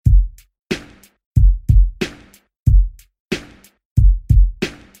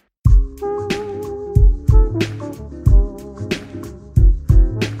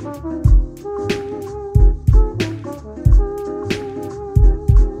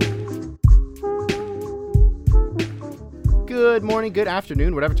Good morning, good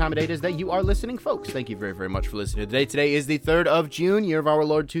afternoon, whatever time of day it is that you are listening, folks. Thank you very, very much for listening today. Today is the 3rd of June, year of our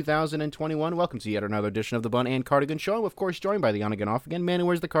Lord 2021. Welcome to yet another edition of the Bun and Cardigan Show. I'm, of course, joined by the on-again, off-again man who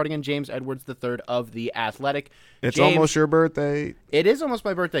wears the cardigan, James Edwards III of The Athletic. It's James, almost your birthday. It is almost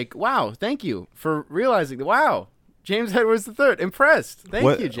my birthday. Wow, thank you for realizing that. Wow. James Edwards III. Impressed.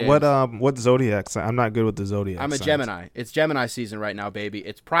 Thank you, James. What zodiac sign? I'm not good with the zodiac I'm a signs. Gemini. It's Gemini season right now, baby.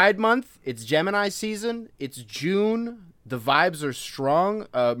 It's Pride Month. It's Gemini season. It's June. The vibes are strong.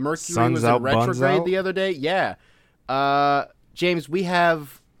 Mercury Sun's was out, in buns retrograde out. the other day. Yeah. James, we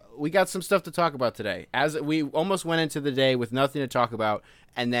got some stuff to talk about today. As we almost went into the day with nothing to talk about,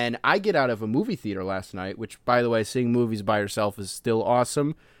 and then I get out of a movie theater last night, which, by the way, seeing movies by yourself is still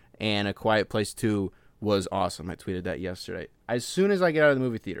awesome, and A Quiet Place 2 was awesome. I tweeted that yesterday. As soon as I get out of the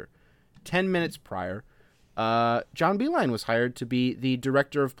movie theater, 10 minutes prior, John Beilein was hired to be the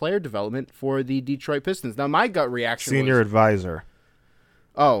director of player development for the Detroit Pistons. Now, my gut reaction Senior was... advisor.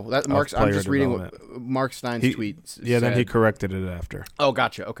 Oh, that Mark's. I'm just reading development. what Mark Stein's tweet Yeah, said. then he corrected it after. Oh,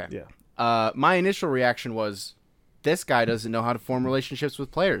 gotcha. Okay. Yeah. My initial reaction was, this guy doesn't know how to form relationships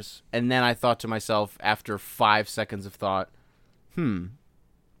with players. And then I thought to myself, after 5 seconds of thought,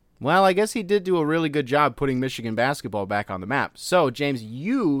 well, I guess he did do a really good job putting Michigan basketball back on the map. So, James,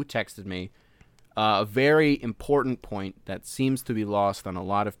 you texted me a very important point that seems to be lost on a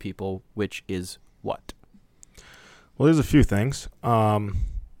lot of people, which is what? Well, there's a few things.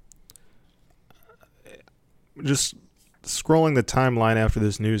 Just scrolling the timeline after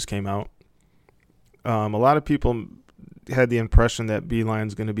this news came out, a lot of people had the impression that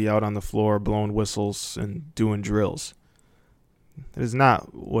Beilein's going to be out on the floor blowing whistles and doing drills. That is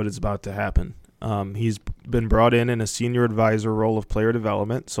not what is about to happen. He's been brought in a senior advisor role of player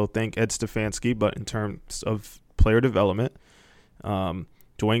development, so think Ed Stefanski, but in terms of player development.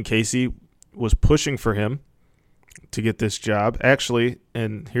 Dwayne Casey was pushing for him to get this job. Actually,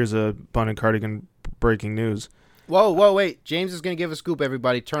 and here's a Bun and Cardigan breaking news. Whoa, wait. James is going to give a scoop,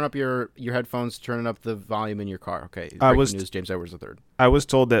 everybody. Turn up your headphones, turn up the volume in your car. Okay, breaking news, James Edwards III. I was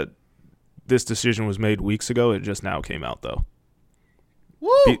told that this decision was made weeks ago. It just now came out, though.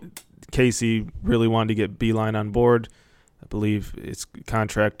 Woo! Casey really wanted to get Beilein on board. I believe his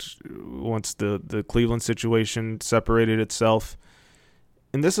contract, once the Cleveland situation separated itself.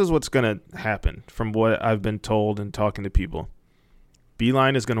 And this is what's going to happen from what I've been told and talking to people.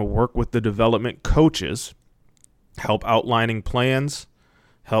 Beilein is going to work with the development coaches, help outlining plans,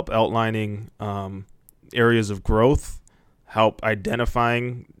 help outlining areas of growth, help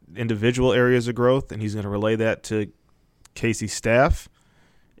identifying individual areas of growth, and he's going to relay that to Casey's staff.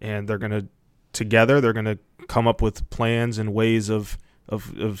 And they're going to come up with plans and ways of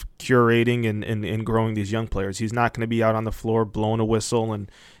curating and growing these young players. He's not going to be out on the floor blowing a whistle and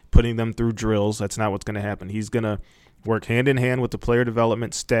putting them through drills. That's not what's going to happen. He's going to work hand in hand with the player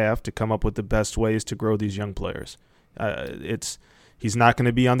development staff to come up with the best ways to grow these young players. He's not going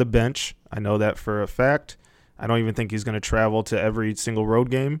to be on the bench. I know that for a fact. I don't even think he's going to travel to every single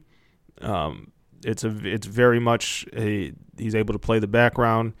road game. It's very much he's able to play the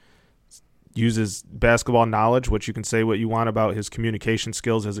background, uses basketball knowledge, which you can say what you want about his communication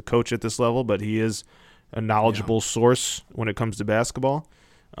skills as a coach at this level, but he is a knowledgeable source when it comes to basketball.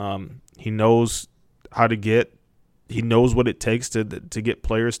 He knows how to he knows what it takes to get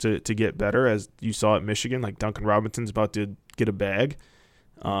players to get better, as you saw at Michigan. Like Duncan Robinson's about to get a bag.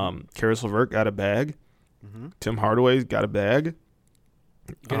 Karis LeVert got a bag. Mm-hmm. Tim Hardaway got a bag.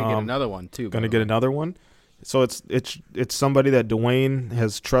 Going to get another one, too. Going to get another one. So it's somebody that Dwayne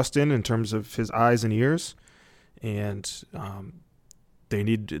has trust in terms of his eyes and ears. And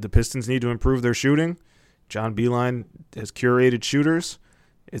the Pistons need to improve their shooting. John Beilein has curated shooters.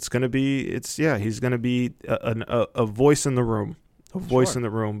 He's going to be a voice in the room. In the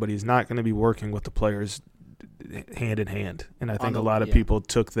room, but he's not going to be working with the players hand in hand. And I think a lot of people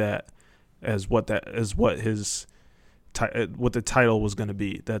took that as what the title was going to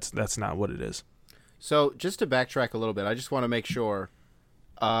be. That's not what it is. So just to backtrack a little bit, I just want to make sure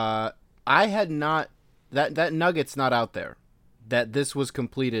I had not that nugget's not out there, that this was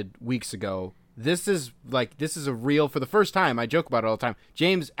completed weeks ago. This is a real, for the first time, I joke about it all the time,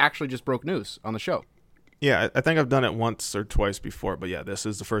 James actually just broke news on the show. Yeah, I think I've done it once or twice before, but yeah, this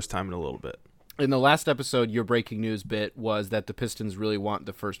is the first time in a little bit. In the last episode, your breaking news bit was that the Pistons really want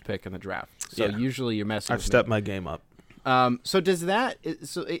the first pick in the draft. So usually you're messing with me. I've stepped my game up. So does that?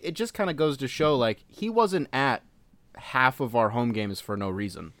 So it just kind of goes to show, like, he wasn't at half of our home games for no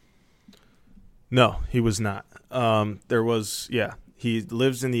reason. No, he was not. He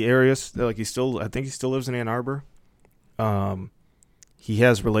lives in the area. Like I think he still lives in Ann Arbor. He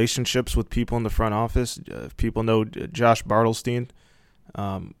has relationships with people in the front office. People know Josh Bartelstein,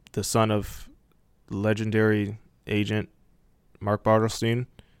 the son of legendary agent Mark Bartelstein.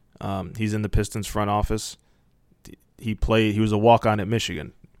 He's in the Pistons front office. He was a walk-on at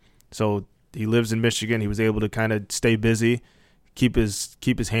Michigan. So he lives in Michigan. He was able to kind of stay busy, keep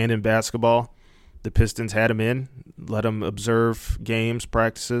his hand in basketball. The Pistons had him in, let him observe games,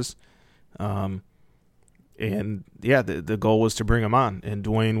 practices. And, yeah, the goal was to bring him on. And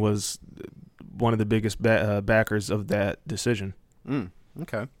Dwayne was one of the biggest backers of that decision.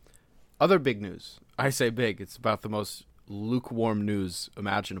 Okay. Other big news. I say big. It's about the most lukewarm news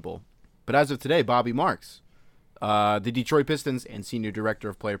imaginable. But as of today, Bobby Marks, the Detroit Pistons and Senior Director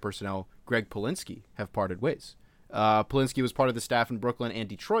of Player Personnel, Greg Polinsky, have parted ways. Polinsky was part of the staff in Brooklyn and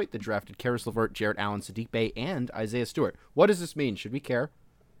Detroit that drafted Karis LeVert, Jarrett Allen, Sadiq Bey, and Isaiah Stewart. What does this mean? Should we care?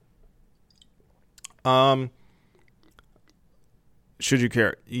 Should you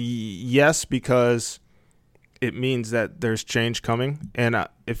care? Yes, because it means that there's change coming. And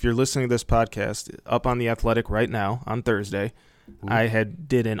if you're listening to this podcast, up on The Athletic right now on Thursday, I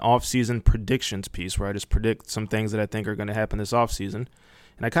did an off-season predictions piece where I just predict some things that I think are going to happen this off-season.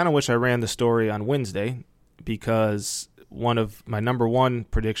 And I kind of wish I ran the story on Wednesday because one of my number one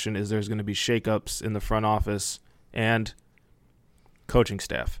prediction is there's going to be shakeups in the front office and coaching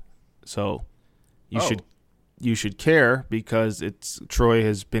staff. So you should care because Troy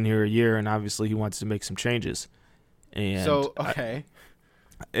has been here a year and obviously he wants to make some changes. And so okay,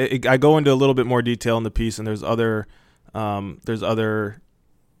 I go into a little bit more detail in the piece, and there's other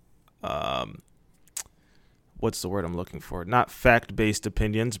what's the word I'm looking for? Not fact-based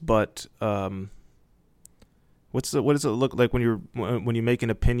opinions, but what does it look like when you make an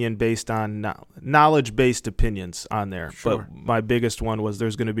opinion based on knowledge-based opinions on there? Sure. But my biggest one was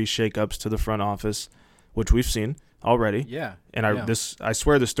there's going to be shakeups to the front office, which we've seen already. Yeah. And I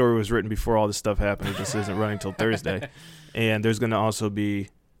swear the story was written before all this stuff happened. It just isn't running till Thursday. And there's going to also be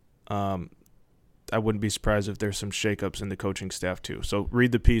I wouldn't be surprised if there's some shakeups in the coaching staff too. So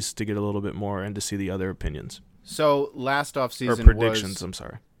read the piece to get a little bit more and to see the other opinions. So last offseason or predictions,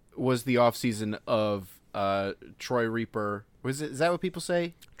 was the offseason of Troy Reaper. Is that what people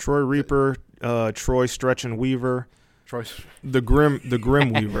say? Troy Reaper, Troy Stretch and Weaver. The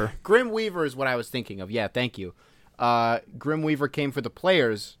Grim Weaver. Grim Weaver is what I was thinking of. Yeah, thank you. Grim Weaver came for the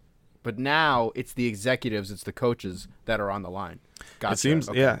players, but now it's the executives, it's the coaches that are on the line. Gotcha. It seems,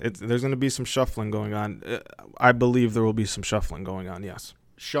 okay. Yeah, there's going to be some shuffling going on. I believe there will be some shuffling going on, yes.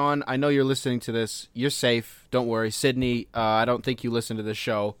 Sean, I know you're listening to this. You're safe. Don't worry. Sydney, I don't think you listen to this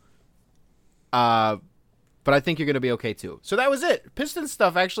show. But I think you're going to be okay, too. So that was it. Pistons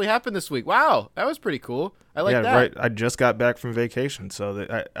stuff actually happened this week. Wow, that was pretty cool. I like that. Yeah, right. I just got back from vacation, so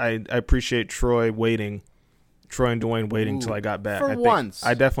I appreciate Troy and Dwayne waiting until I got back.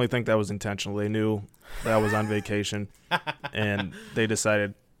 I definitely think that was intentional. They knew that I was on vacation, and they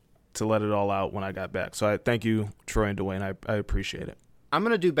decided to let it all out when I got back. So I thank you, Troy and Dwayne. I appreciate it. I'm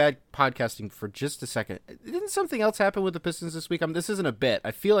going to do bad podcasting for just a second. Didn't something else happen with the Pistons this week? This isn't a bit.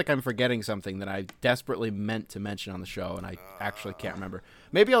 I feel like I'm forgetting something that I desperately meant to mention on the show, and I actually can't remember.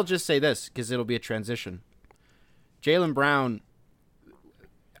 Maybe I'll just say this, because it'll be a transition. Jaylen Brown,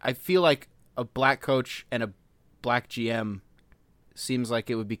 I feel like a black coach and a black GM seems like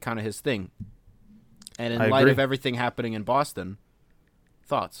it would be kind of his thing. And in light of everything happening in Boston,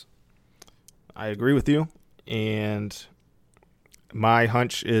 thoughts? I agree with you, and my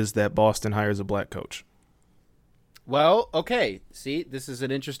hunch is that Boston hires a black coach. Well, okay. See, this is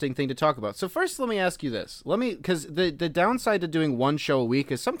an interesting thing to talk about. So first, let me ask you this. Because the downside to doing one show a week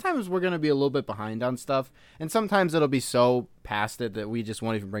is sometimes we're going to be a little bit behind on stuff, and sometimes it'll be so past it that we just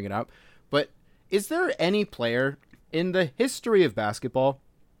won't even bring it up. But is there any player in the history of basketball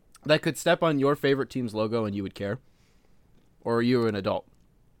that could step on your favorite team's logo and you would care? Or are you an adult?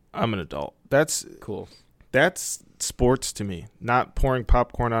 I'm an adult. That's cool. That's sports to me. Not pouring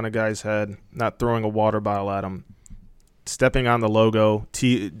popcorn on a guy's head, not throwing a water bottle at him, stepping on the logo,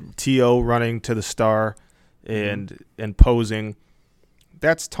 T.O. running to the star and posing.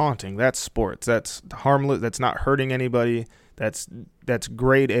 That's taunting. That's sports. That's harmless. That's not hurting anybody. That's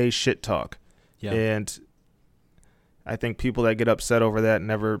grade A shit talk. Yeah. And I think people that get upset over that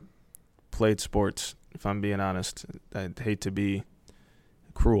never played sports, if I'm being honest. I'd hate to be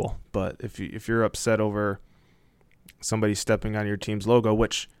cruel, but if you're upset over somebody stepping on your team's logo,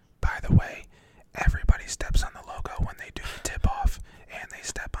 which, by the way, everybody steps on the logo when they do the tip-off, and they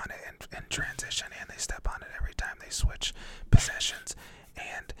step on it in transition, and they step on it every time they switch possessions,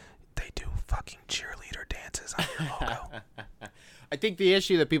 and they do fucking cheerleader dances on your logo. think the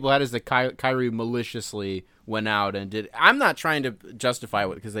issue that people had is that Kyrie maliciously went out and did. I'm not trying to justify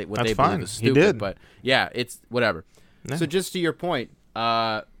what they believe is stupid, he did. But yeah, it's whatever. Yeah. So just to your point,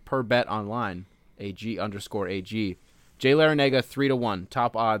 per Bet Online, AG_AG, Jay Larranaga 3-1,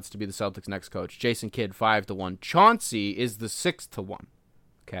 top odds to be the Celtics' next coach. Jason Kidd 5-1. Chauncey is the 6-1.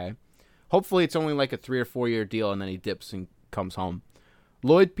 Okay, hopefully it's only like a 3 or 4 year deal, and then he dips and comes home.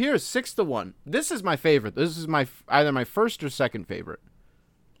 Lloyd Pierce 6-1. This is my favorite. This is either my first or second favorite.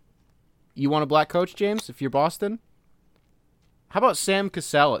 You want a black coach, James? If you're Boston, how about Sam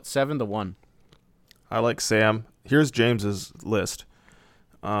Cassell at 7-1? I like Sam. Here's James's list.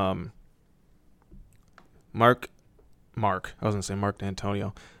 Mark. I was gonna say Mark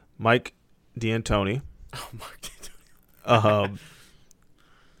D'Antonio. Mike D'Antoni. Oh, Mark D'Antoni.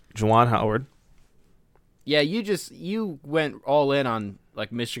 Juwan Howard. Yeah, you went all in on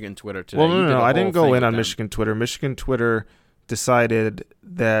like Michigan Twitter today. Well, no, I didn't go in on Michigan Twitter. Michigan Twitter decided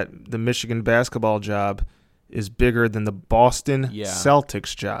that the Michigan basketball job is bigger than the Boston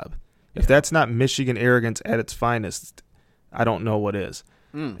Celtics job. If that's not Michigan arrogance at its finest, I don't know what is.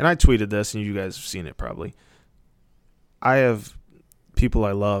 And I tweeted this, and you guys have seen it probably. I have people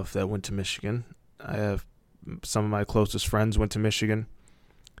I love that went to Michigan. I have some of my closest friends went to Michigan.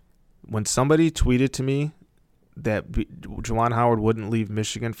 When somebody tweeted to me that Juwan Howard wouldn't leave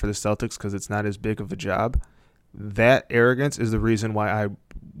Michigan for the Celtics because it's not as big of a job, that arrogance is the reason why I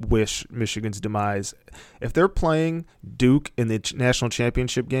wish Michigan's demise. If they're playing Duke in the national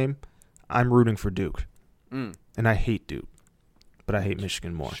championship game, I'm rooting for Duke. And I hate Duke, but I hate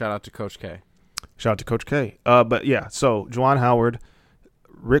Michigan more. Shout out to Coach K. Shout out to Coach K. But yeah, so Juwan Howard,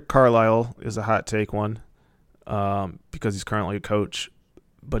 Rick Carlisle is a hot take one because he's currently a coach,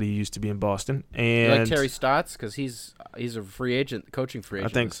 but he used to be in Boston. And you like Terry Stotts because he's a free agent, coaching free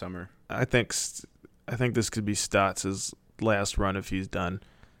agent this summer. I think this could be Stotts' last run if he's done.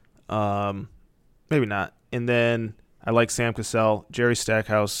 Maybe not. And then I like Sam Cassell. Jerry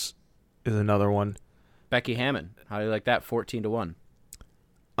Stackhouse is another one. Becky Hammon. How do you like that? 14-1.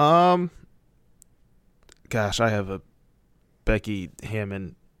 Gosh, I have a Becky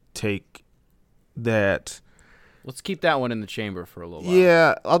Hammon take that. Let's keep that one in the chamber for a little while.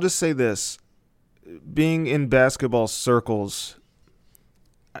 Yeah, I'll just say this. Being in basketball circles,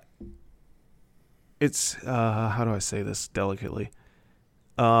 it's, how do I say this delicately?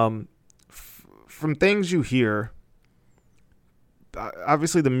 From things you hear,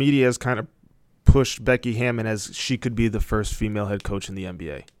 obviously the media has kind of pushed Becky Hammon as she could be the first female head coach in the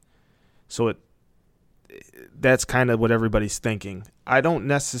NBA. So that's kind of what everybody's thinking. I don't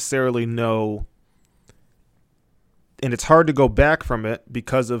necessarily know, and it's hard to go back from it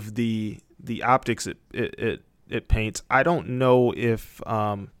because of the optics it paints. I don't know if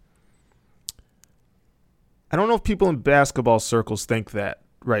people in basketball circles think that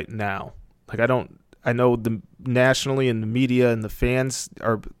right now. Like I know the nationally and the media and the fans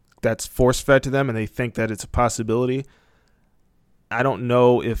that's force fed to them and they think that it's a possibility. I don't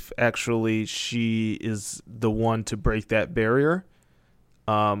know if actually she is the one to break that barrier.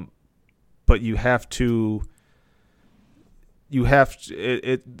 But you have to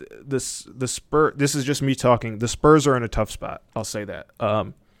the Spurs, this is just me talking. The Spurs are in a tough spot. I'll say that.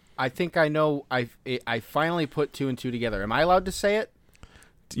 I think I know. I finally put 2 and 2 together. Am I allowed to say it?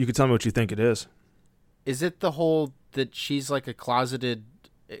 You can tell me what you think it is. Is it the whole that she's like a closeted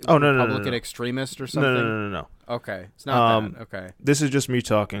Republican extremist or something? No. Okay. It's not that. Okay. This is just me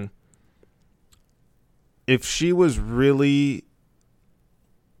talking. If she was really,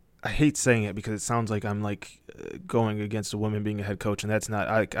 I hate saying it because it sounds like I'm like going against a woman being a head coach, and that's not.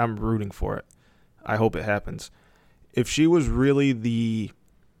 I'm rooting for it. I hope it happens. If she was really the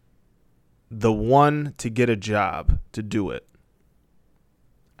one to get a job to do it,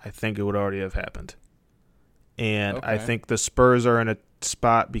 I think it would already have happened. And I think the Spurs are in a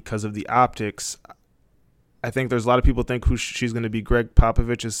spot because of the optics. I think there's a lot of people think she's going to be Greg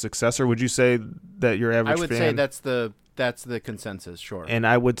Popovich's successor. Would you say that your average fan? I would say that's the consensus, sure. And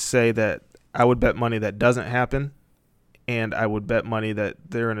I would say that I would bet money that doesn't happen, and I would bet money that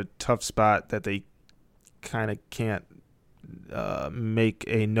they're in a tough spot that they kind of can't make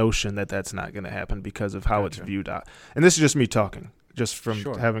a notion that that's not going to happen because of how it's viewed out. And this is just me talking, just from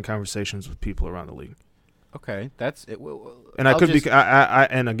having conversations with people around the league. Okay, that's it. And I could be,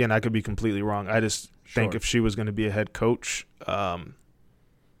 and again, I could be completely wrong. I just think if she was going to be a head coach,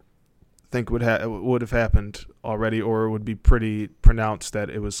 think would have happened already, or it would be pretty pronounced that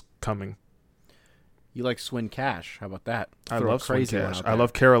it was coming. You like Swin Cash? How about that? I love Swin Cash. I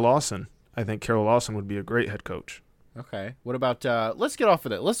love Kara Lawson. I think Kara Lawson would be a great head coach. Okay. What about? Let's get off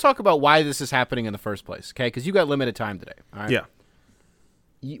of it. Let's talk about why this is happening in the first place. Okay, because you got limited time today. All right. Yeah.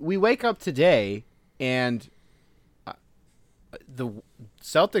 we wake up today and the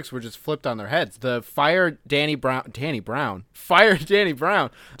Celtics were just flipped on their heads. The fire Danny Brown, fire Danny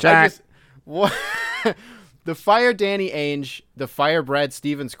Brown. Jack. What? The fire Danny Ainge, the fire Brad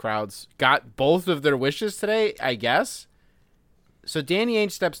Stevens crowds got both of their wishes today, I guess. So Danny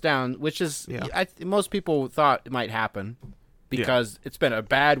Ainge steps down, which is most people thought it might happen because it's been a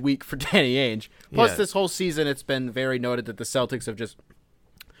bad week for Danny Ainge. Plus, this whole season, it's been very noted that the Celtics have just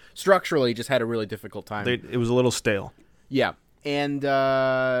structurally just had a really difficult time. It was a little stale. Yeah. And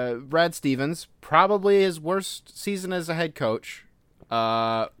Brad Stevens, probably his worst season as a head coach.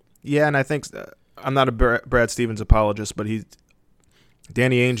 Yeah, and I think I'm not a Brad Stevens apologist, but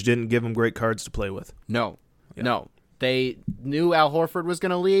Danny Ainge didn't give him great cards to play with. No. They knew Al Horford was going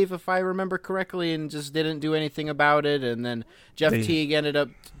to leave, if I remember correctly, and just didn't do anything about it. And then Jeff Teague ended up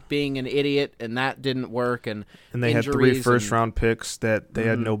being an idiot, and that didn't work. And they had 3 first-round picks that they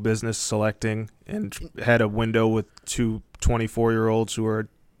had no business selecting, and had a window with 2 24-year-olds who are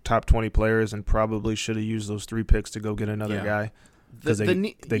top 20 players, and probably should have used those 3 picks to go get another guy. Because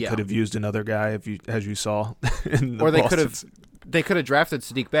they could have used another guy, as you saw. Or they could have drafted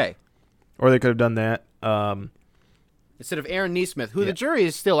Sadiq Bey. Or they could have done that. Instead of Aaron Nesmith, who the jury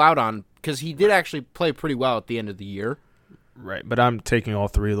is still out on, because he did actually play pretty well at the end of the year. Right, but I'm taking all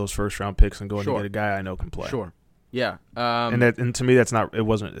 3 of those first-round picks and going to get a guy I know can play. Sure, yeah. And to me, it's not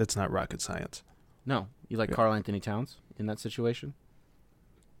rocket science. No, you like Karl Anthony Towns in that situation?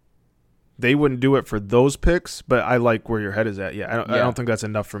 They wouldn't do it for those picks, but I like where your head is at. Yeah, I don't think that's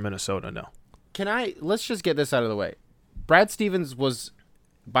enough for Minnesota. No. Let's just get this out of the way. Brad Stevens was,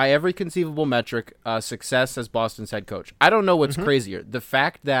 by every conceivable metric, a success as Boston's head coach. I don't know what's crazier, the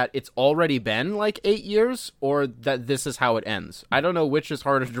fact that it's already been like 8 years, or that this is how it ends. I don't know which is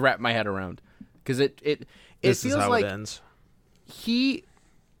harder to wrap my head around, because it feels like it ends. He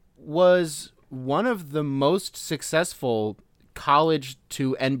was one of the most successful college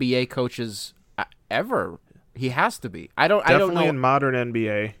to NBA coaches ever. He has to be. I don't know. In modern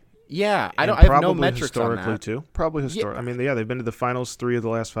NBA. Yeah, I have no metrics on that. Historically too. Probably historic. I mean, they've been to the finals 3 of the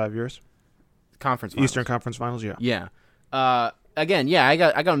last 5 years. Conference finals. Eastern Conference Finals, yeah. Yeah. Again, I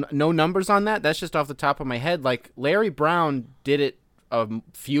got no numbers on that. That's just off the top of my head. Like Larry Brown did it a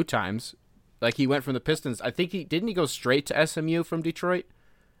few times. Like he went from the Pistons. I think didn't he go straight to SMU from Detroit?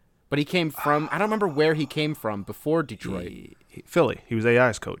 But he came from I don't remember where he came from before Detroit. Philly. He was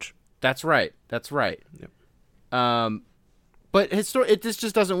AI's coach. That's right. Yep. But this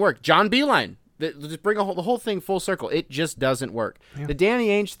just doesn't work. John Beilein. Just bring the whole thing full circle. It just doesn't work. Yeah. The Danny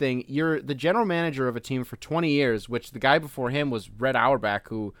Ainge thing, you're the general manager of a team for 20 years, which the guy before him was Red Auerbach,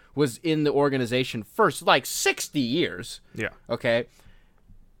 who was in the organization for like 60 years. Yeah. Okay.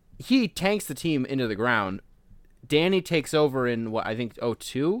 He tanks the team into the ground. Danny takes over in, I think,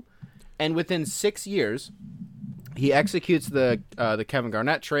 2002. And within 6 years, he executes the Kevin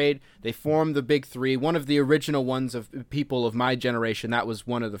Garnett trade. They form the Big Three, one of the original ones of people of my generation. That was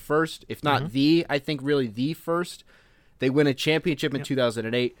one of the first, if not I think really the first. They win a championship in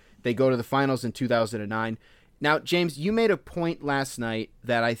 2008. They go to the finals in 2009. Now, James, you made a point last night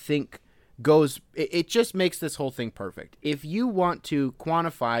that I think it just makes this whole thing perfect. If you want to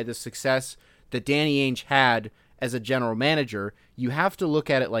quantify the success that Danny Ainge had as a general manager, you have to look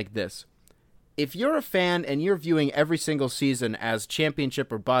at it like this. If you're a fan and you're viewing every single season as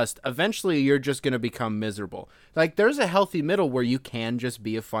championship or bust, eventually you're just going to become miserable. Like, there's a healthy middle where you can just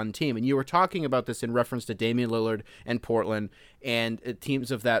be a fun team. And you were talking about this in reference to Damian Lillard and Portland and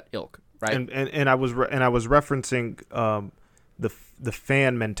teams of that ilk, right? And I was referencing the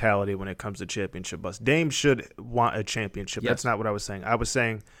fan mentality when it comes to championship bust. Dame should want a championship. Yes. That's not what I was saying. I was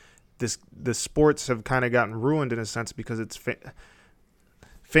saying the sports have kind of gotten ruined in a sense because it's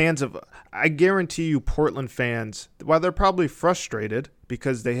fans of, I guarantee you, Portland fans, while they're probably frustrated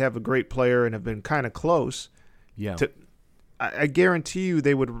because they have a great player and have been kind of close, I guarantee you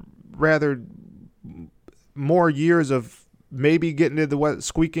they would rather more years of maybe getting into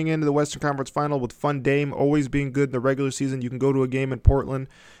squeaking into the Western Conference Final with fun Dame, always being good in the regular season. You can go to a game in Portland.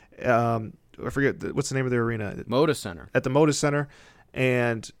 I forget what's the name of the arena. Moda Center. At the Moda Center,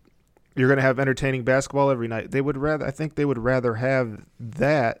 and you're going to have entertaining basketball every night. I think they would rather have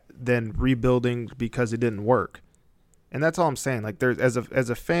that than rebuilding because it didn't work. And that's all I'm saying. Like, as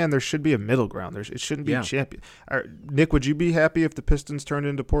a fan, there should be a middle ground. It shouldn't be champion. Nick, would you be happy if the Pistons turned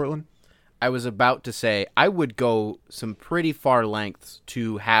into Portland? I was about to say I would go some pretty far lengths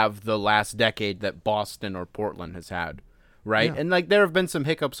to have the last decade that Boston or Portland has had, right? Yeah. And like there have been some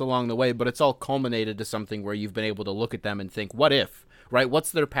hiccups along the way, but it's all culminated to something where you've been able to look at them and think, what if? Right?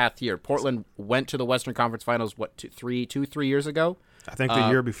 What's their path here? Portland went to the Western Conference Finals, 3 years ago? I think the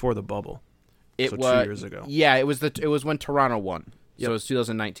year before the bubble. It so was 2 years ago. Yeah, it was when Toronto won. Yep. So it was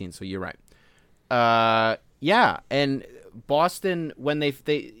 2019. So you're right. Yeah, and Boston, when they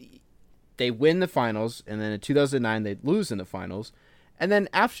win the finals, and then in 2009 they lose in the finals, and then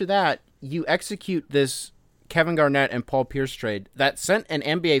after that you execute this Kevin Garnett and Paul Pierce trade that sent an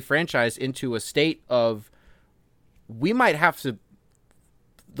NBA franchise into a state of the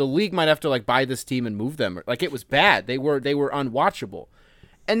league might have to like buy this team and move them. Like it was bad. They were unwatchable.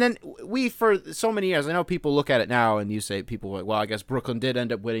 And then for so many years, I know people look at it now and you say people are like, well, I guess Brooklyn did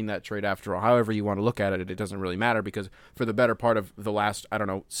end up winning that trade after all. However you want to look at it, it doesn't really matter because for the better part of the last,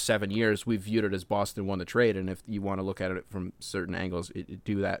 7 years, we've viewed it as Boston won the trade. And if you want to look at it from certain angles,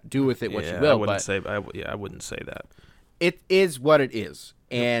 do with it what you will. I wouldn't say that. It is what it is.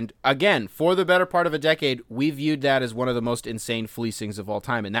 And again, for the better part of a decade, we viewed that as one of the most insane fleecings of all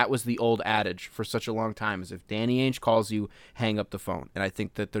time. And that was the old adage for such a long time, is if Danny Ainge calls you, hang up the phone. And I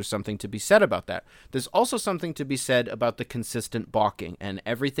think that there's something to be said about that. There's also something to be said about the consistent balking and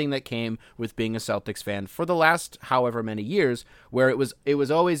everything that came with being a Celtics fan for the last however many years, where it was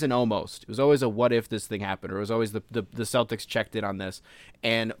always an almost. It was always a what if this thing happened, or it was always the Celtics checked in on this.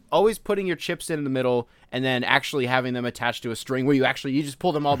 And always putting your chips in the middle and then actually having them attached to a string where you just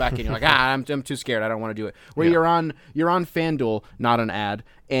pull them all back in. You're like, I'm too scared. I don't want to do it. Where you're on FanDuel, not an ad,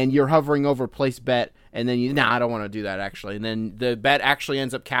 and you're hovering over place bet, and then I don't want to do that actually. And then the bet actually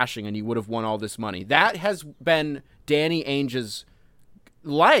ends up cashing, and you would have won all this money. That has been Danny Ainge's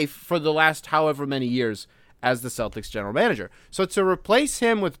life for the last however many years as the Celtics general manager. So to replace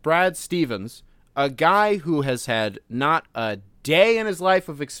him with Brad Stevens, a guy who has had not a day in his life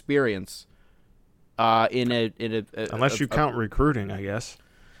of experience, unless you count recruiting, I guess.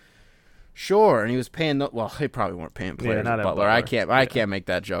 Sure, and he was paying. They probably weren't paying players. Not Butler. I can't make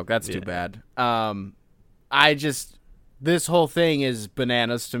that joke. That's too bad. This whole thing is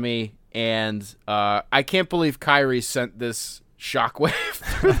bananas to me, and I can't believe Kyrie sent this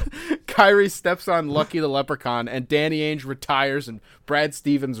shockwave. Kyrie steps on Lucky the Leprechaun, and Danny Ainge retires, and Brad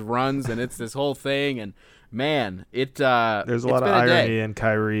Stevens runs, and it's this whole thing, and. Man, there's a lot of irony in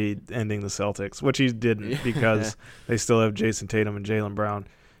Kyrie ending the Celtics, which he didn't because they still have Jason Tatum and Jaylen Brown.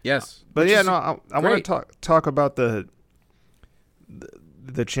 Yes, but I want to talk about the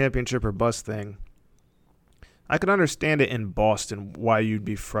championship or bust thing. I could understand it in Boston why you'd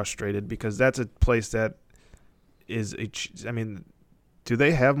be frustrated because that's a place that is do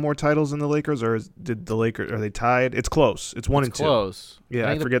they have more titles than the Lakers, or are they tied? It's close. It's 1 and 2. Close. Yeah,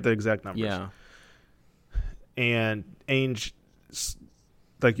 I forget the exact numbers. Yeah. And Ainge,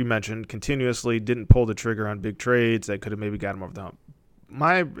 like you mentioned, continuously didn't pull the trigger on big trades that could have maybe got him over the hump.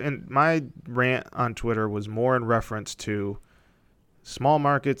 My rant on Twitter was more in reference to small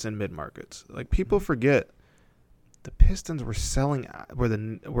markets and mid markets. Like people forget, the Pistons were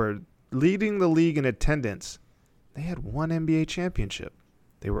leading the league in attendance. They had one NBA championship.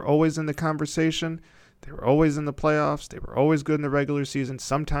 They were always in the conversation. They were always in the playoffs. They were always good in the regular season.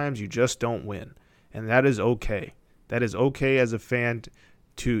 Sometimes you just don't win. And that is okay. That is okay as a fan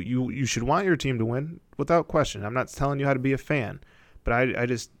you should want your team to win without question. I'm not telling you how to be a fan, but I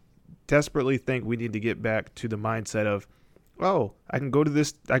just desperately think we need to get back to the mindset of, I can go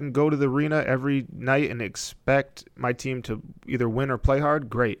to the arena every night and expect my team to either win or play hard.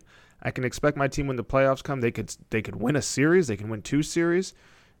 Great. I can expect my team when the playoffs come, they could win a series, they can win 2 series.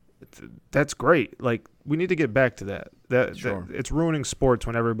 That's great. Like we need to get back to that. Sure. It's ruining sports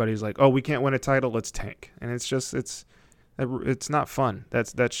when everybody's like, we can't win a title, let's tank. And it's just it's not fun.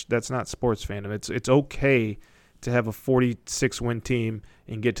 That's not sports fandom. It's okay to have a 46 win team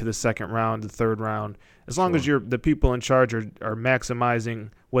and get to the second round, the third round, as long as the people in charge are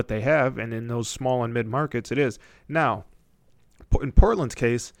maximizing what they have. And in those small and mid markets, it is. Now, in Portland's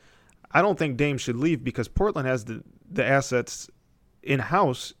case, I don't think Dame should leave because Portland has the assets in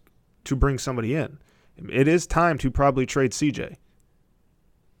house to bring somebody in. It is time to probably trade CJ.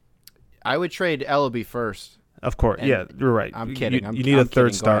 I would trade Ellaby first. Of course. And you're right. I'm kidding. You need a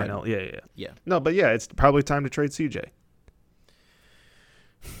third star. Yeah. No, but it's probably time to trade CJ.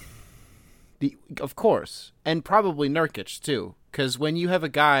 Of course. And probably Nurkic, too. Because when you have a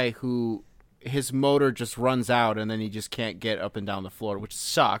guy who his motor just runs out and then he just can't get up and down the floor, which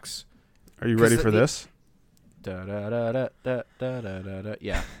sucks. Are you ready for this?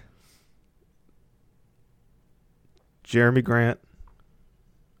 Yeah. Jeremy Grant.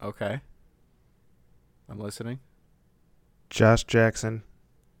 Okay. I'm listening. Josh Jackson.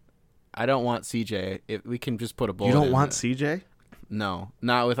 I don't want CJ. If we can just put a bullet. You don't want CJ? No,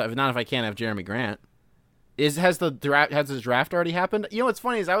 not if I can't have Jeremy Grant. Has the draft already happened? You know what's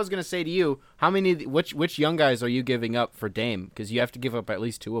funny is I was going to say to you, which young guys are you giving up for Dame? Because you have to give up at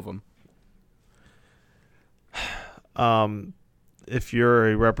least 2 of them. If you're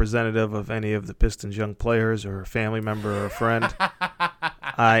a representative of any of the Pistons young players or a family member or a friend,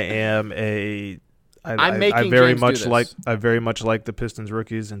 I very much like the Pistons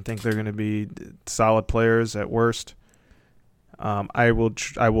rookies and think they're going to be solid players at worst. I will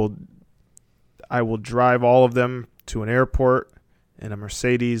drive all of them to an airport in a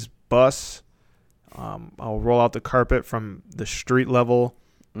Mercedes bus. I'll roll out the carpet from the street level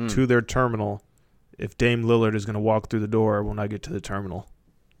to their terminal. If Dame Lillard is going to walk through the door when I get to the terminal.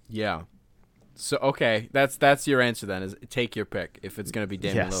 Yeah. So, okay, that's your answer then, is take your pick if it's going to be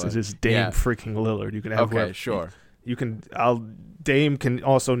Dame Lillard. Yes, it is Dame freaking Lillard. You can have okay, sure. Dame can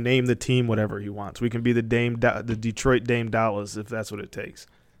also name the team whatever he wants. We can be the Detroit Dame Dallas if that's what it takes.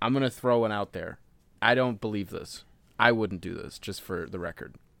 I'm going to throw one out there. I don't believe this. I wouldn't do this, just for the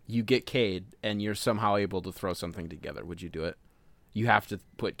record. You get Cade, and you're somehow able to throw something together. Would you do it? You have to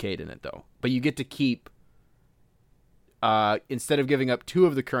put Cade in it, though. But you get to keep, instead of giving up 2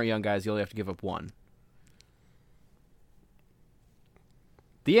 of the current young guys, you only have to give up 1.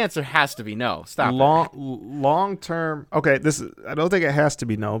 The answer has to be no. Stop it. Long term. Okay, I don't think it has to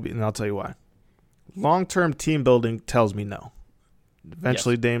be no, and I'll tell you why. Long term team building tells me no.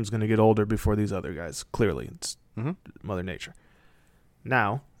 Eventually, yes. Dame's going to get older before these other guys. Clearly, it's Mother Nature.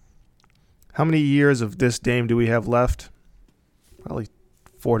 Now, how many years of this Dame do we have left? Probably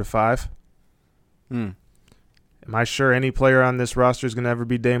 4 to 5. Am I sure any player on this roster is going to ever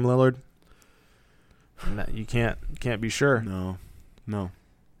be Dame Lillard? No, you can't be sure. No.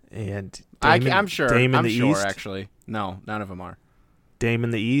 And I'm sure. Dame in I'm the sure, East. Actually, no, none of them are. Dame in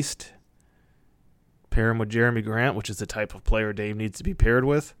the East. Pair him with Jeremy Grant, which is the type of player Dame needs to be paired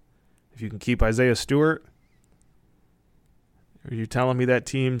with. If you can keep Isaiah Stewart, are you telling me that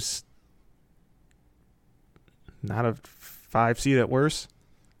team's not a 5 seed at worst?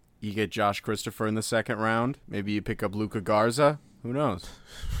 You get Josh Christopher in the second round. Maybe you pick up Luka Garza. Who knows?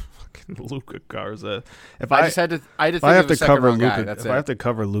 Fucking Luka Garza. If I have to cover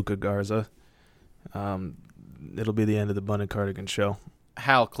Luka Garza, it'll be the end of the Bun and Cardigan show.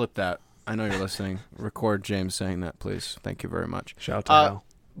 Hal, clip that. I know you're listening. Record James saying that, please. Thank you very much. Shout out to Hal.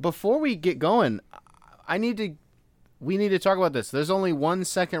 Before we get going, we need to talk about this. There's only 1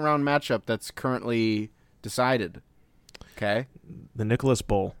 second round matchup that's currently decided. Okay? The Nicholas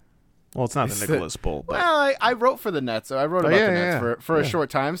Bowl. Well, it's not the Nicholas Bowl. But... Well, I wrote for the Nets. So I wrote about the Nets for a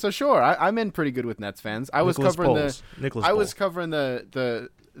short time. So sure, I'm in pretty good with Nets fans. I was covering the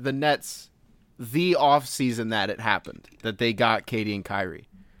Nets the off season that it happened, that they got Katie and Kyrie.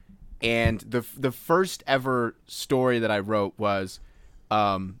 And the first ever story that I wrote was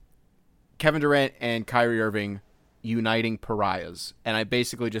Kevin Durant and Kyrie Irving uniting pariahs. And I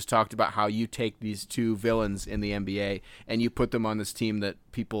basically just talked about how you take these 2 villains in the NBA and you put them on this team that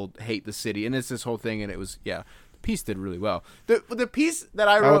people hate the city. And it's this whole thing, and it was, the piece did really well. The piece that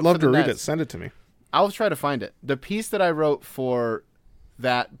I wrote I would love for the to read Nets, it. Send it to me. I'll try to find it. The piece that I wrote for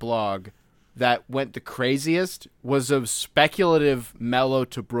that blog that went the craziest was a speculative Mellow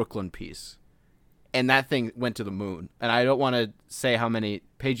to Brooklyn piece. And that thing went to the moon. And I don't want to say how many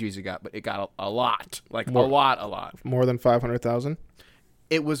page views it got, but it got a lot. Like a lot. More than 500,000?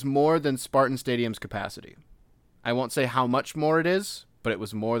 It was more than Spartan Stadium's capacity. I won't say how much more it is, but it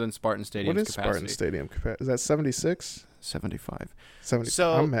was more than Spartan Stadium's capacity. What is Spartan Stadium capacity? Is that 76? 75. 70.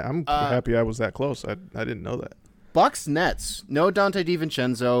 So I'm happy I was that close. I didn't know that. Bucks Nets. No Dante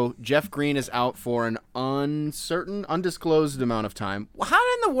DiVincenzo. Jeff Green is out for an undisclosed amount of time. How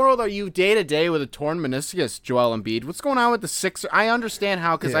in the world are you day to day with a torn meniscus, Joel Embiid? What's going on with the Sixers? I understand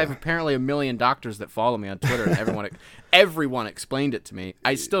how, because I have apparently 1 million doctors that follow me on Twitter, and everyone explained it to me.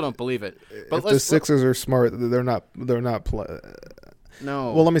 I still don't believe it. But if the Sixers are smart, they're not.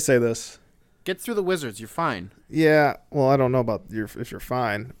 No. Well, let me say this. Get through the Wizards. You're fine. Yeah. Well, I don't know about if you're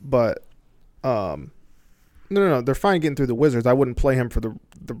fine, but No. They're fine getting through the Wizards. I wouldn't play him for the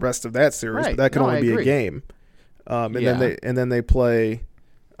rest of that series, but that can only be a game. Then they play.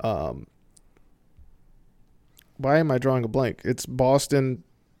 Why am I drawing a blank? It's Boston.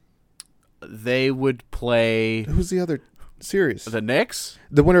 They would play. Who's the other series? The Knicks.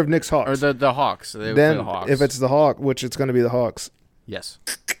 The winner of Knicks Hawks or the Hawks. They would then play the Hawks. If it's the Hawks, which it's going to be the Hawks. Yes.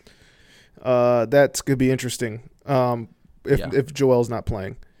 That could be interesting. If Joel's not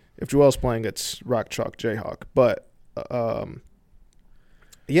playing. If Joel's playing, it's Rock Chalk Jayhawk. But I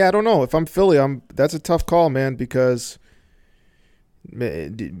don't know. If I'm Philly, that's a tough call, man, because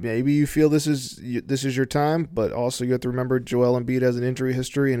maybe you feel this is your time, but also you have to remember Joel Embiid has an injury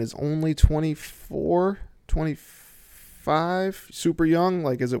history and is only 24, 25, super young.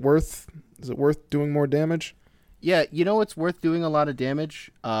 Like, is it worth doing more damage? Yeah, you know what's worth doing a lot of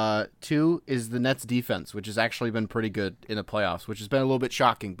damage to is the Nets defense, which has actually been pretty good in the playoffs, which has been a little bit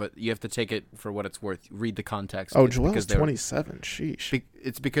shocking, but you have to take it for what it's worth. Read the context. Oh, Joel's 27. Sheesh.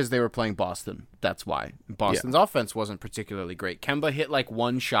 It's because they were playing Boston. That's why. Boston's offense wasn't particularly great. Kemba hit like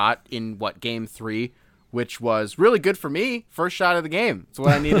one shot in, game 3, which was really good for me. First shot of the game. That's what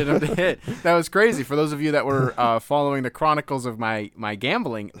I needed him to hit. That was crazy. For those of you that were following the chronicles of my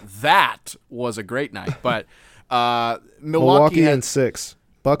gambling, that was a great night. But Milwaukee and 6.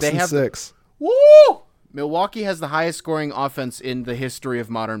 Bucks and 6. Woo! Milwaukee has the highest scoring offense in the history of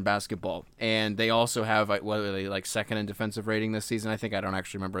modern basketball, and they also have what are they, like second in defensive rating this season. I don't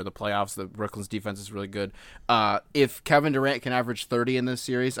actually remember the playoffs. The Brooklyn's defense is really good. If Kevin Durant can average 30 in this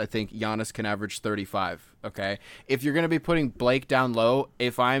series, I think Giannis can average 35. Okay, if you're going to be putting Blake down low,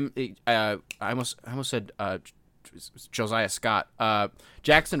 if I almost said Josiah Scott,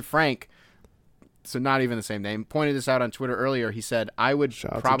 Jackson Frank. So not even the same name, pointed this out on Twitter earlier. He said, I would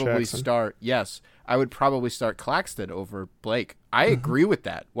probably start Claxton over Blake. I agree with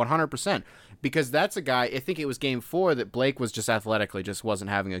that 100%, because that's a guy, I think it was game 4 that Blake was just athletically just wasn't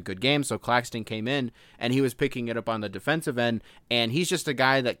having a good game. So Claxton came in and he was picking it up on the defensive end, and he's just a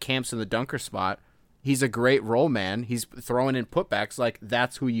guy that camps in the dunker spot. He's a great roll man. He's throwing in putbacks. Like,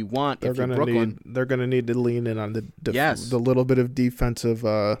 that's who you want if you're Brooklyn. They're going to need to lean in on the little bit of defensive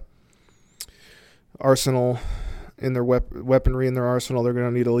arsenal in their weaponry in their arsenal. They're going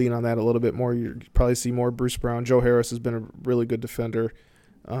to need to lean on that a little bit more. You probably see more Bruce Brown. Joe Harris has been a really good defender.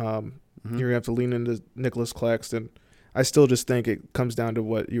 You're going to have to lean into Nicolas Claxton. I still just think it comes down to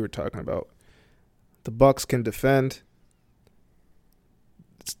what you were talking about. The Bucks can defend.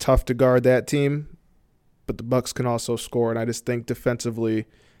 It's tough to guard that team, but the Bucks can also score. And I just think defensively,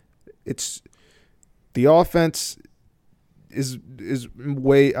 it's the offense is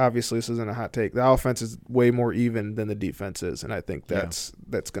way, obviously this isn't a hot take, the offense is way more even than the defense is, and I think that's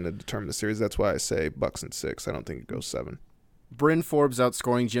going to determine the series. That's why I say Bucks and 6. I don't think it goes 7. Bryn Forbes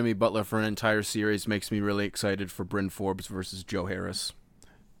outscoring Jimmy Butler for an entire series makes me really excited for Bryn Forbes versus Joe Harris.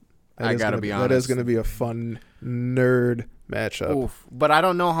 I gotta be honest, that is going to be a fun nerd matchup. Oof, but I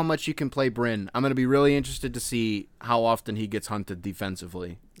don't know how much you can play Bryn. I'm going to be really interested to see how often he gets hunted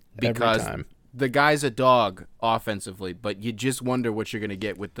defensively, because every time. The guy's a dog offensively, but you just wonder what you're going to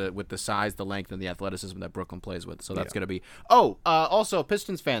get with the size, the length, and the athleticism that Brooklyn plays with. So that's going to be. Also,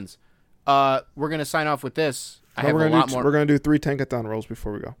 Pistons fans, we're going to sign off with this. We're going to do 3 tankathon rolls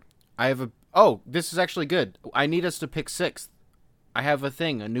before we go. This is actually good. I need us to pick 6th. I have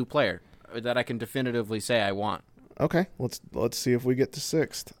a new player that I can definitively say I want. Okay, let's see if we get to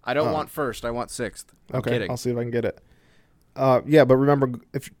 6th. I don't want 1st. I want 6th. I'm kidding. I'll see if I can get it. But remember,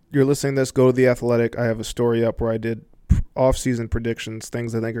 if you're listening to this, go to The Athletic. I have a story up where I did off-season predictions,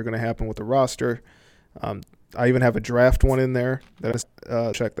 things I think are going to happen with the roster. I even have a draft one in there.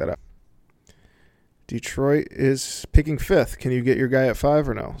 Check that out. Detroit is picking 5th. Can you get your guy at 5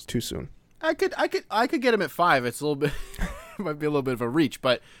 or no? It's too soon. I could get him at 5. It's a little bit, it might be a little bit of a reach,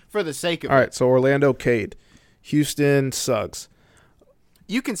 but for the sake of all right. So Orlando, Cade, Houston, Suggs.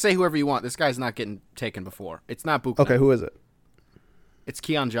 You can say whoever you want. This guy's not getting taken before. It's not Buchner. Okay, who is it? It's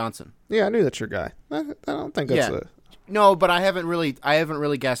Keon Johnson. Yeah, I knew that's your guy. I don't think that's No, but I haven't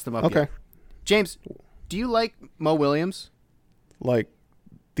really gassed him up yet. James, do you like Mo Williams? Like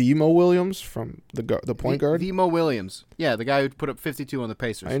the Mo Williams from the point guard? The Mo Williams. Yeah, the guy who put up 52 on the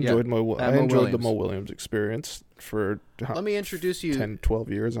Pacers. I enjoyed the Mo Williams experience for Let me introduce you 10, 12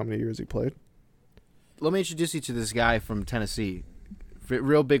 years. How many years he played? Let me introduce you to this guy from Tennessee.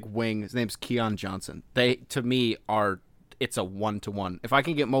 Real big wing. His name's Keon Johnson. They, to me, it's a 1-to-1. If I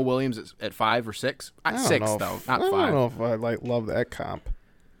can get Mo Williams at 5 or 6, at 6 though, not 5. I don't know if I love that comp.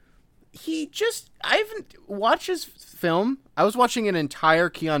 I haven't watched his film. I was watching an entire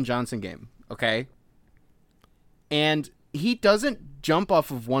Keon Johnson game, okay? And he doesn't jump off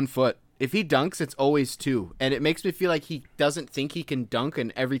of 1 foot. If he dunks, it's always 2. And it makes me feel like he doesn't think he can dunk,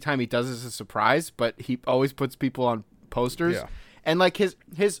 and every time he does it's a surprise, but he always puts people on posters. Yeah. And like his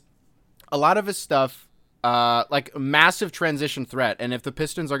a lot of his stuff, like massive transition threat. And if the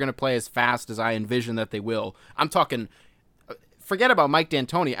Pistons are going to play as fast as I envision that they will, I'm talking, forget about Mike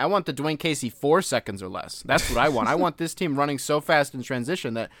D'Antoni. I want the Dwayne Casey 4 seconds or less. That's what I want. I want this team running so fast in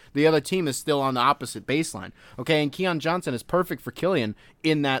transition that the other team is still on the opposite baseline. Okay, and Keon Johnson is perfect for Killian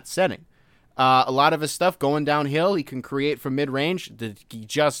in that setting. A lot of his stuff going downhill, he can create from mid-range. He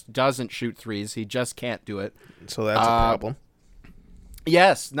just doesn't shoot threes. He just can't do it. So that's a problem.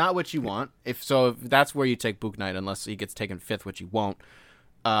 Yes, not what you want. If that's where you take Book Knight, unless he gets taken 5th, which he won't.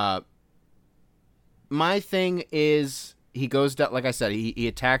 my thing is he goes down, like I said, he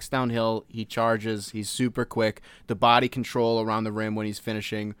attacks downhill, he charges, he's super quick. The body control around the rim when he's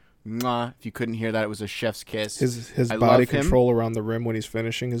finishing. Mwah. If you couldn't hear that, it was a chef's kiss. His body control around the rim when he's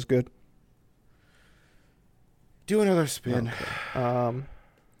finishing is good. Do another spin. Okay.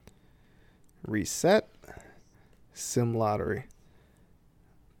 Reset. Sim lottery.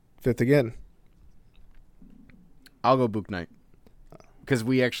 Fifth again. I'll go Book Knight. Because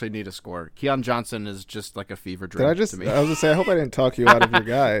we actually need a score. Keon Johnson is just like a fever dream to me. I was going to say, I hope I didn't talk you out of your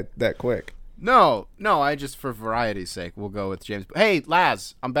guy that quick. No, I just, for variety's sake, we'll go with James. Hey,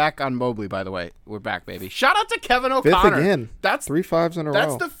 Laz, I'm back on Mobley, by the way. We're back, baby. Shout out to Kevin O'Connor. Fifth again. That's 3 5s in a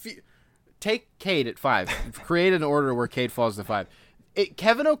row. Take Cade at 5. Create an order where Cade falls to 5.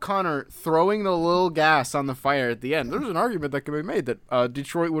 Kevin O'Connor throwing the little gas on the fire at the end. There's an argument that can be made that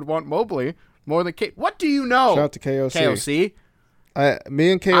Detroit would want Mobley more than Cade. What do you know? Shout out to KOC. KOC?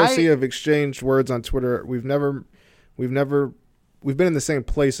 Me and KOC have exchanged words on Twitter. We've been in the same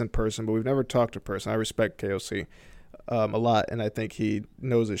place in person, but we've never talked in person. I respect KOC a lot, and I think he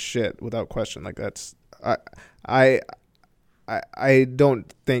knows his shit without question. Like that's I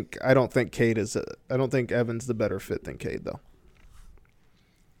don't think Cade is. I don't think Evan's the better fit than Cade though.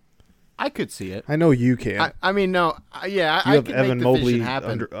 I could see it. I know you can. I mean, no, yeah, you I have can Evan make the Mobley vision happen.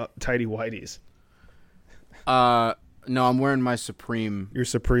 under tidy whities. No, I'm wearing my Supreme. Your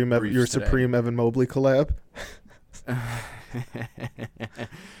Supreme Evan Mobley collab.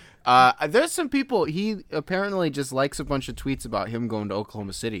 There's some people. He apparently just likes a bunch of tweets about him going to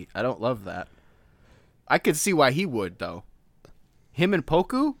Oklahoma City. I don't love that. I could see why he would though. Him and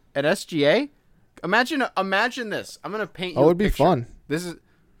Poku at SGA. Imagine this. I'm gonna paint you. Oh, it'd be fun.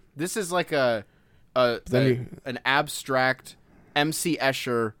 This is like an abstract MC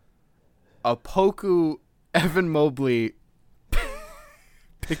Escher, a Poku Evan Mobley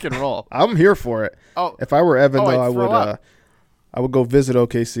pick and roll. I'm here for it. Oh, if I were Evan, though, I would go visit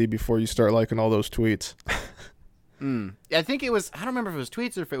OKC before you start liking all those tweets. I think it was. I don't remember if it was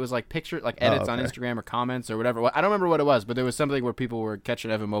tweets or if it was like picture, like edits on Instagram or comments or whatever. I don't remember what it was, but there was something where people were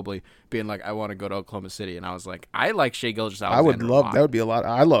catching Evan Mobley being like, "I want to go to Oklahoma City," and I was like, "I like Shai Gilgeous-Alexander." I would love that. Would be a lot.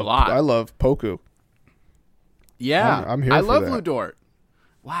 I love Poku. Yeah, I'm here. I for love that. Lou Dort.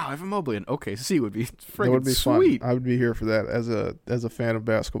 Wow, Evan Mobley in OKC would be friggin' sweet. Fun. I would be here for that as a fan of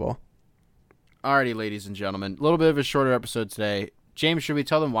basketball. Alrighty, ladies and gentlemen, a little bit of a shorter episode today. James, should we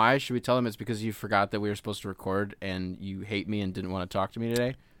tell them why? Should we tell them it's because you forgot that we were supposed to record and you hate me and didn't want to talk to me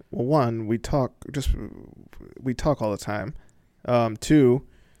today? Well, one, we talk all the time. Two,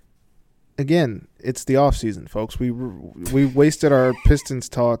 again, it's the off season, folks. We wasted our Pistons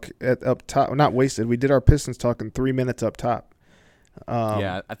talk up top. Not wasted. We did our Pistons talk in 3 minutes up top.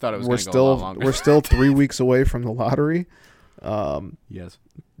 Yeah, I thought it was going to go a lot longer. We're still 3 weeks away from the lottery. Yes.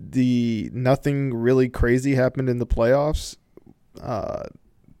 Nothing really crazy happened in the playoffs.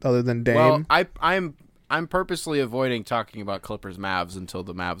 Other than Dame. Well, I'm purposely avoiding talking about Clippers Mavs until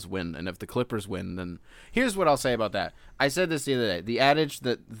the Mavs win, and if the Clippers win, then here's what I'll say about that. I said this the other day. The adage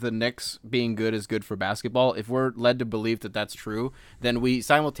that the Knicks being good is good for basketball, if we're led to believe that that's true, then we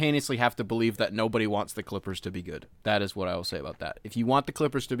simultaneously have to believe that nobody wants the Clippers to be good. That is what I will say about that. If you want the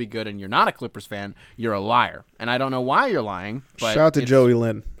Clippers to be good and you're not a Clippers fan, you're a liar. And I don't know why you're lying. But shout out to Joey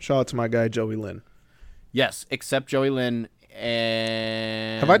Lynn. Shout out to my guy Joey Lynn. Yes, except Joey Lynn.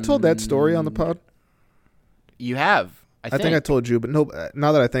 And have I told that story on the pod? You have. I think I told you, but no.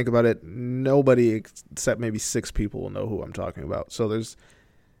 Now that I think about it, nobody except maybe 6 people will know who I'm talking about. So there's.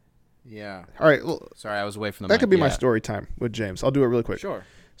 Yeah. All right. Well, sorry, I was away from the. That could be my story time with James. I'll do it really quick. Sure.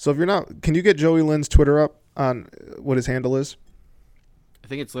 So if you're not, can you get Joey Lynn's Twitter up on what his handle is? I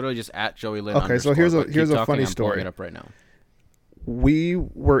think it's literally just at Joey Lynn. Okay, so here's a funny story. It up right now. We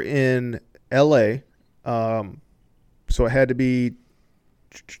were in L.A. So it had to be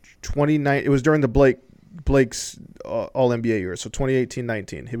 29. It was during the Blake's All NBA year. So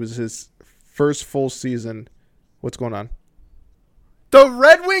 2018-19. It was his first full season. What's going on? The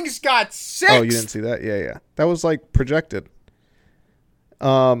Red Wings got 6. Oh, you didn't see that? Yeah. That was like projected.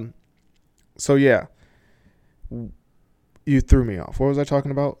 So yeah. You threw me off. What was I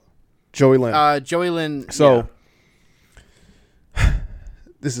talking about? Joey Lynn. Joey Lynn. So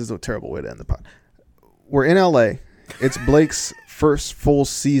this is a terrible way to end the pod. We're in LA. It's Blake's first full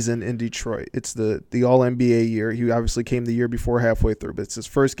season in Detroit. It's the All-NBA year. He obviously came the year before halfway through, but it's his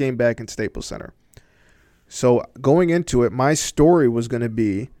first game back in Staples Center. So going into it, my story was going to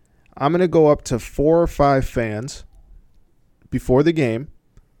be, I'm going to go up to 4 or 5 fans before the game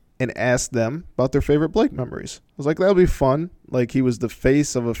and ask them about their favorite Blake memories. I was like, that'll be fun. Like, he was the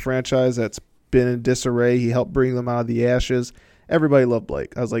face of a franchise that's been in disarray. He helped bring them out of the ashes. Everybody loved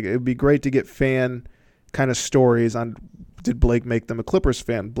Blake. I was like, it would be great to get fan kind of stories on did Blake make them a Clippers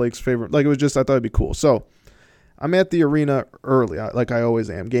fan, Blake's favorite. Like, it was just, I thought it'd be cool. So I'm at the arena early, like I always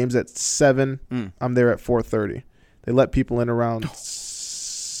am. Game's at 7. I'm there at 4:30. They let people in around.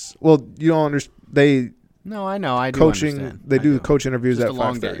 Well, you don't understand. No, I know. I do coaching. Understand. They do coach interviews at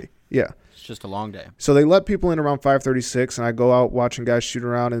 5:30. Yeah, it's just a long day. So they let people in around 5:36, and I go out watching guys shoot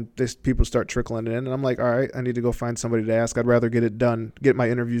around, and people start trickling in, and I'm like, all right, I need to go find somebody to ask. I'd rather get my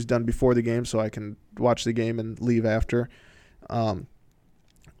interviews done before the game so I can watch the game and leave after. And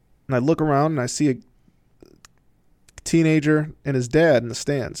I look around and I see a teenager and his dad in the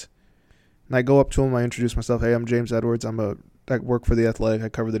stands. And I go up to him. I introduce myself. Hey, I'm James Edwards. I work for The Athletic. I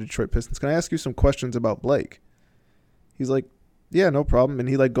cover the Detroit Pistons. Can I ask you some questions about Blake? He's like, yeah, no problem. And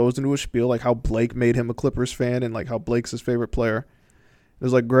he like goes into a spiel like how Blake made him a Clippers fan and like how Blake's his favorite player. It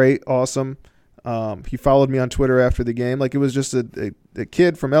was like great, awesome. He followed me on Twitter after the game. Like, it was just a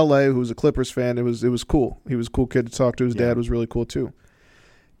kid from LA who was a Clippers fan. It was cool. He was a cool kid to talk to. His dad was really cool too.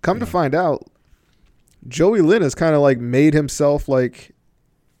 Come to find out, Joey Lynn has kind of like made himself like.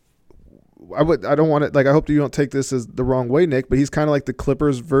 I don't want to, like, I hope that you don't take this as the wrong way, Nick, but he's kind of like the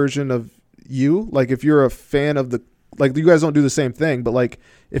Clippers version of you. Like, if you're a fan of the, like, you guys don't do the same thing, but like,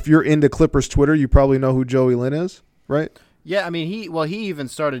 if you're into Clippers Twitter, you probably know who Joey Lynn is, right? Yeah, I mean, he even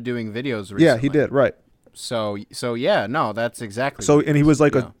started doing videos recently. Yeah, he did, right. So yeah, no, that's exactly. So, and he was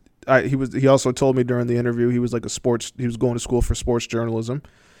like he also told me during the interview, he was like he was going to school for sports journalism.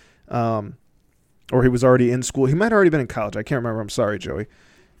 Or he was already in school. He might have already been in college. I can't remember. I'm sorry, Joey.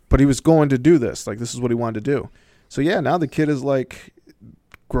 But he was going to do this. Like, this is what he wanted to do. So, yeah, now the kid is, like,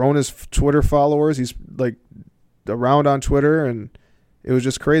 grown his Twitter followers. He's, like, around on Twitter. And it was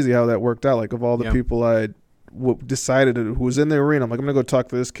just crazy how that worked out. Like, of all the people I decided who was in the arena, I'm like, I'm going to go talk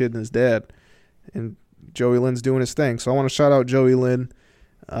to this kid and his dad. And Joey Lynn's doing his thing. So I want to shout out Joey Lynn.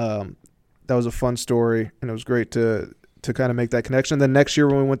 That was a fun story. And it was great to kind of make that connection. And then next year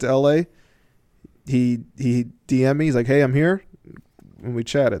when we went to L.A., he DM'd me. He's like, hey, I'm here. And we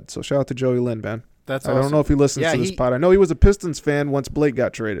chatted. So shout out to Joey Lynn, man. That's I awesome. don't know if he listens to this pod. I know he was a Pistons fan once Blake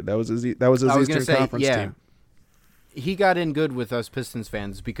got traded. That was his Eastern Conference team. He got in good with us Pistons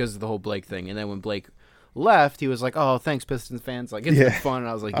fans because of the whole Blake thing. And then when Blake left, he was like, oh, thanks, Pistons fans. Like, it's been fun. And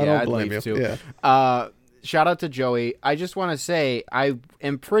I was like, yeah, I'd leave too. Yeah. Shout out to Joey. I just want to say, I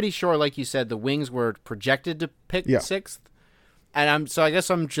am pretty sure, like you said, the Wings were projected to pick 6th. And I guess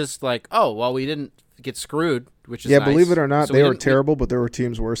I'm just like, oh, well, we didn't get screwed, which is nice. Believe it or not, so they were terrible, but there were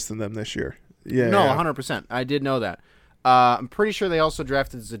teams worse than them this year. Yeah, no, 100%. I did know that. I'm pretty sure they also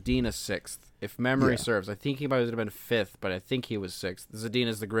drafted Zadina 6th, if memory serves. I think he might have been 5th, but I think he was 6th.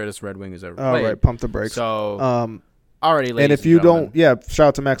 Zadina's the greatest Red Wing who's ever played. Oh, right. Pump the brakes. So, already, ladies and if you don't, shout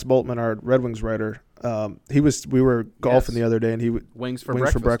out to Max Boltman, our Red Wings writer. We were golfing the other day, and he Wings for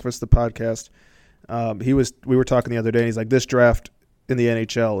Breakfast, the podcast. We were talking the other day, and he's like, this draft in the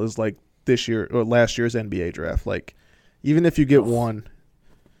NHL is like this year or last year's NBA draft. Like, even if you get one,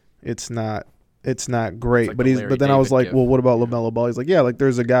 it's not great. Like but then I was like, well, what about LaMelo Ball? He's like, yeah, like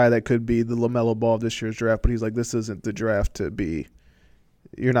there's a guy that could be the LaMelo Ball of this year's draft, but he's like, this isn't the draft to be.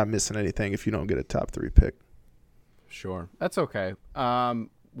 You're not missing anything if you don't get a top 3 pick. Sure, that's okay.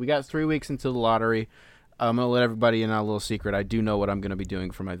 We got 3 weeks into the lottery. I'm going to let everybody in on a little secret. I do know what I'm going to be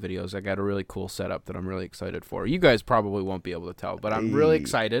doing for my videos. I got a really cool setup that I'm really excited for. You guys probably won't be able to tell, but I'm really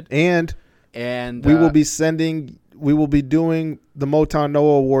excited. And we will be doing the Motown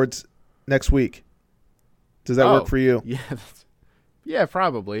Noah Awards next week. Does that work for you? Yeah,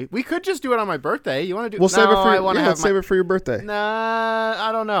 probably. We could just do it on my birthday. You want to do? We'll save it for. Save it for your birthday. Nah,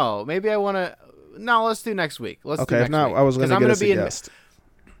 I don't know. Maybe I want to. No, let's do next week. Let's do next if not, week. I was going to get us a guest.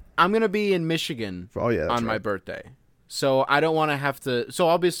 I'm going to be in Michigan on my birthday. So I don't want to have to. So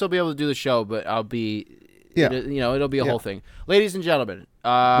I'll still be able to do the show, but I'll be. It'll be a whole thing. Ladies and gentlemen, we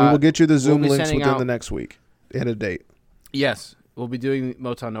will get you the Zoom links within the next week and a date. Yes. We'll be doing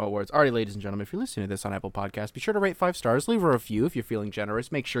Motown Noah Awards. Alrighty, ladies and gentlemen, if you're listening to this on Apple Podcasts, be sure to rate 5 stars. Leave a review if you're feeling generous.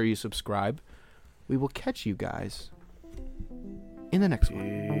 Make sure you subscribe. We will catch you guys in the next one.